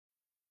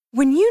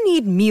When you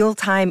need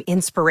mealtime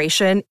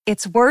inspiration,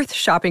 it's worth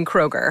shopping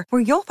Kroger,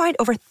 where you'll find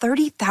over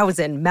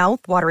 30,000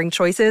 mouth-watering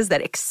choices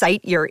that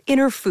excite your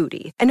inner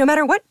foodie. And no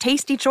matter what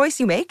tasty choice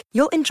you make,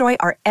 you'll enjoy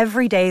our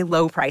everyday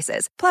low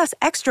prices, plus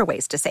extra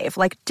ways to save,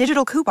 like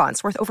digital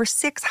coupons worth over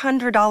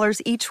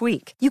 $600 each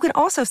week. You can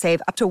also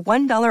save up to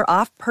 $1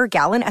 off per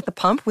gallon at the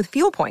pump with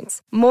fuel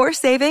points. More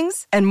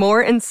savings and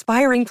more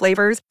inspiring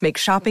flavors make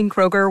shopping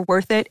Kroger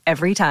worth it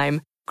every time.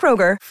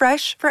 Kroger,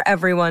 fresh for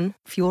everyone.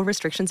 Fuel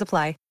restrictions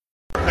apply.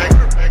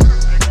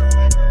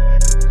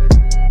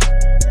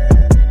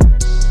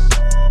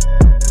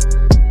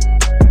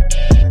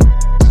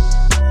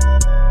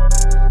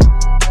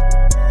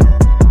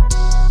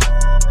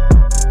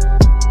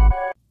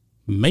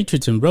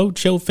 Matrix and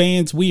Roadshow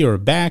fans, we are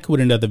back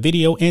with another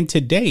video, and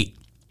today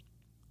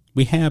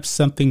we have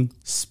something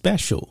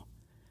special.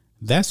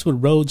 That's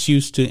what Rhodes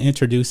used to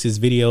introduce his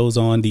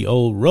videos on the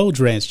old Rhodes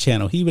Ranch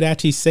channel. He would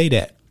actually say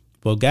that.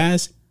 Well,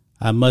 guys,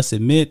 I must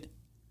admit,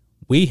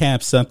 we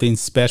have something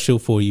special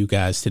for you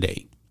guys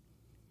today.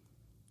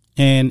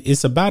 And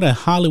it's about a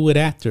Hollywood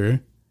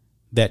actor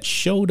that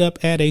showed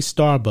up at a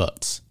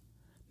Starbucks.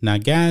 Now,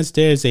 guys,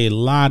 there's a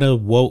lot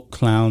of woke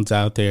clowns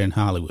out there in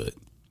Hollywood.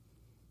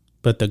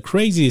 But the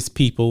craziest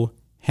people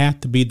have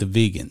to be the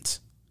vegans.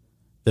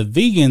 The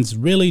vegans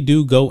really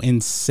do go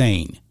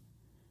insane.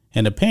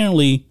 And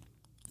apparently,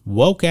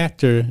 woke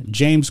actor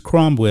James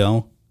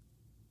Cromwell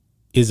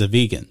is a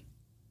vegan.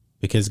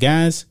 Because,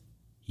 guys,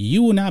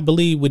 you will not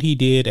believe what he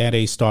did at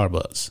a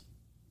Starbucks.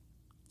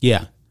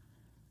 Yeah.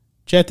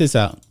 Check this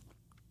out.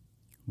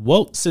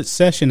 Woke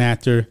Succession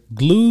actor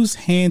glues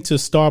hand to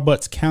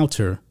Starbucks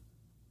counter.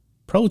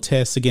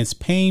 Protests against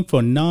paying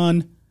for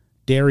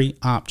non-dairy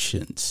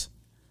options.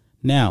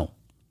 Now,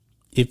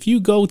 if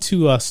you go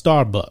to a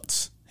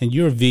Starbucks and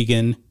you're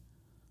vegan,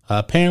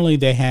 apparently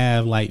they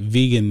have like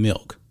vegan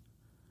milk.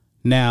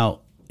 Now,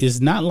 it's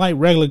not like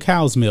regular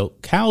cow's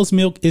milk. Cow's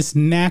milk is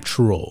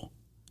natural.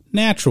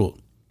 Natural.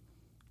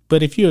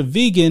 But if you're a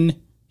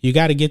vegan, you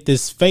got to get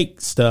this fake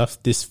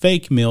stuff, this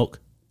fake milk.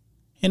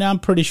 And I'm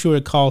pretty sure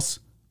it costs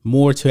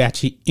more to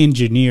actually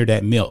engineer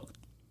that milk.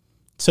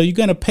 So you're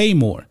going to pay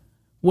more.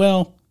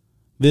 Well,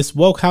 this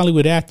woke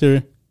Hollywood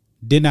actor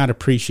did not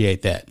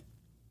appreciate that.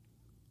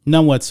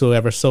 None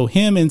whatsoever. So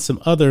him and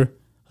some other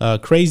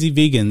crazy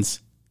vegans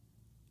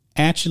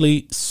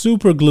actually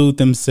super glued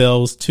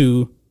themselves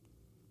to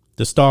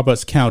the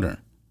Starbucks counter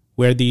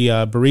where the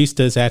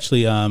baristas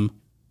actually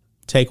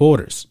take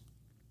orders.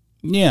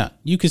 Yeah,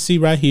 you can see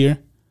right here,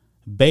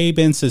 Babe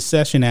and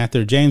Succession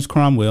actor James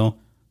Cromwell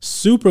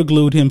super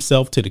glued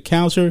himself to the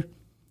counter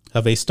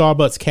of a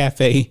Starbucks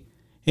cafe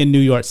in New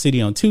York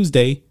City on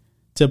Tuesday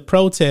to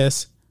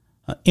protest,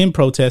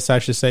 I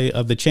should say,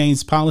 of the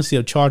chain's policy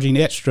of charging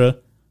extra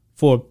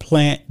for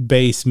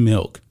plant-based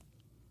milk.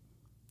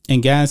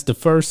 And guys, the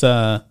first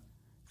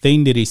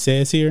thing that he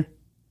says here,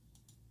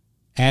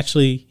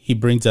 actually, he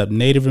brings up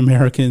Native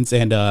Americans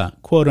and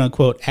quote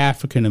unquote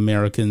African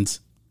Americans.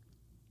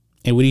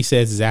 And what he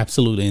says is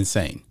absolutely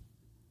insane.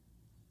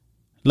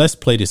 Let's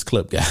play this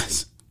clip,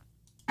 guys.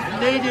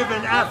 Native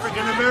and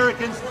African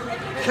Americans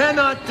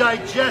cannot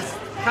digest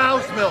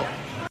cow's milk.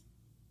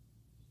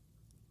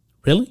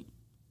 Really?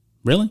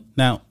 Really?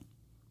 Now,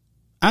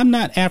 I'm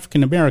not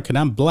African American,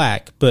 I'm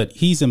black, but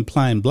he's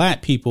implying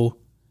black people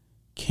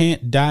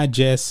can't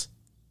digest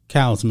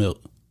cow's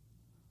milk.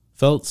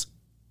 Folks,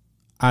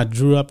 I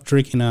grew up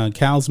drinking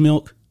cow's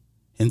milk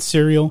and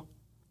cereal.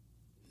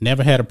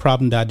 Never had a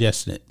problem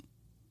digesting it.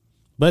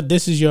 But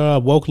this is your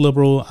woke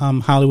liberal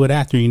Hollywood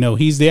actor. You know,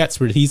 he's the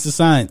expert. He's the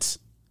science.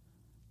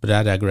 But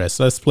I digress.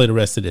 Let's play the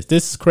rest of this.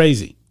 This is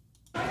crazy.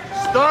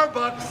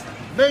 Starbucks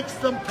makes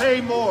them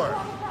pay more.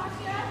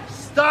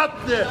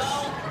 Stop this.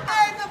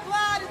 Save the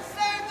planet,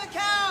 save the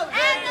cows.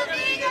 And the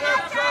vegan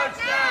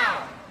upcharge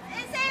now.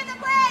 And save the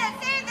planet,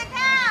 save the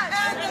cows.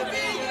 And the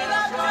vegan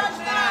upcharge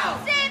now.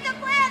 Save the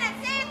planet,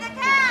 save the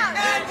cows.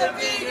 And the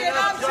vegan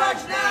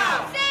upcharge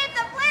now. Save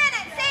the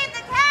planet, save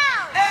the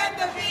cows. And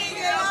the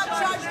vegan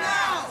upcharge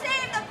now.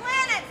 Save the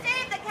planet,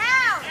 save the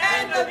cows.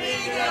 And the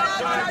vegan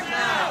upcharge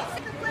now.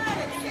 Save the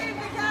planet, save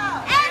the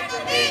cows. And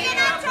the vegan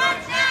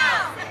upcharge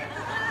now. Save the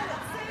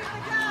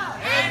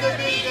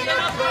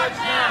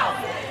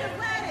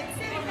planet,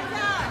 save the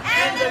cows.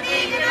 And the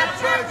vegan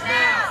upcharge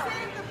now.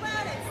 Save the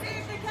planet,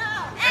 save the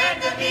cows.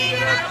 And the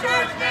vegan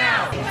upcharge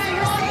now. So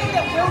you're saying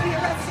that we'll be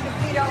arrested if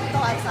we don't go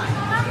outside? In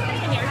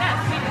here,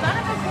 yes. We've done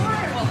it before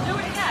and we'll do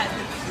it again.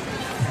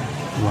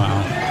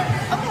 Wow.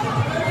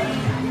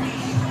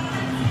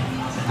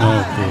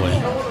 Oh, boy.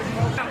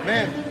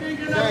 Man,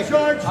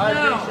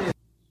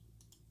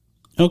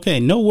 Okay,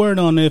 no word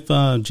on if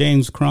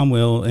James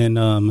Cromwell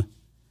and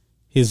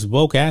his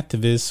woke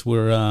activists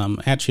were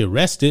actually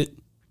arrested.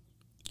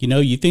 You know,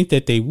 you think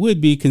that they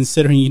would be,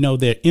 considering, you know,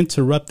 they're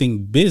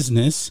interrupting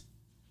business.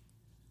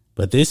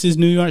 But this is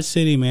New York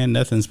City, man.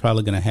 Nothing's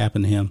probably going to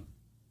happen to him.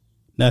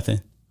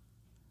 Nothing.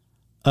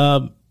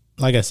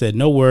 Like I said,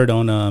 no word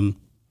on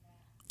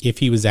if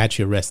he was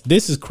actually arrested.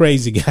 This is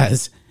crazy,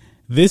 guys.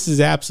 This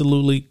is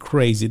absolutely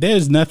crazy.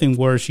 There's nothing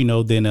worse, you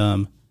know, than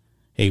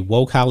a a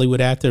woke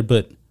Hollywood actor,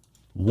 but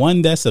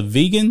one that's a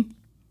vegan.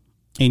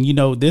 And, you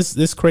know,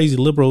 this crazy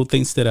liberal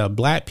thinks that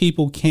black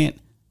people can't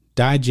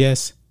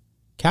digest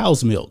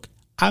cow's milk.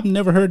 I've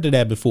never heard of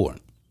that before.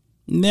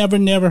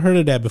 Never heard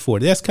of that before.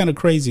 That's kind of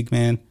crazy,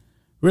 man.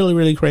 Really,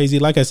 really crazy.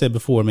 Like I said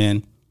before,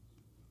 man,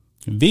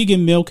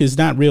 vegan milk is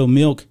not real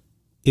milk.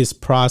 It's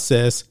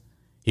processed.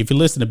 If you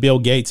listen to Bill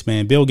Gates,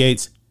 man, Bill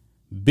Gates,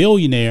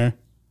 billionaire,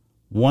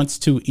 wants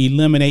to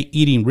eliminate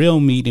eating real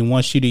meat and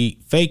wants you to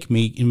eat fake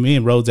meat. And me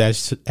and Rhodes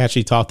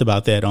actually talked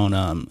about that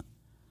on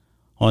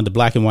the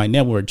Black and White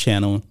Network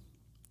channel.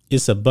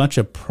 It's a bunch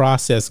of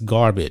processed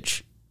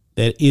garbage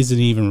that isn't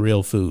even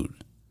real food.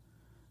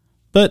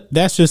 But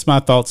that's just my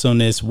thoughts on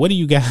this. What do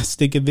you guys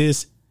think of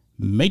this?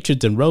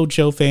 Matrix and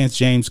Roadshow fans,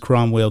 James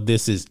Cromwell,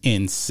 this is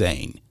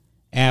insane.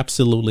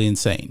 Absolutely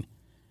insane.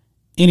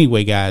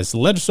 Anyway, guys,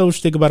 let us know what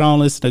you think about all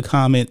this in the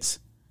comments.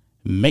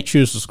 Make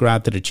sure you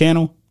subscribe to the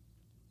channel,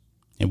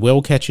 and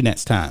we'll catch you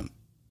next time.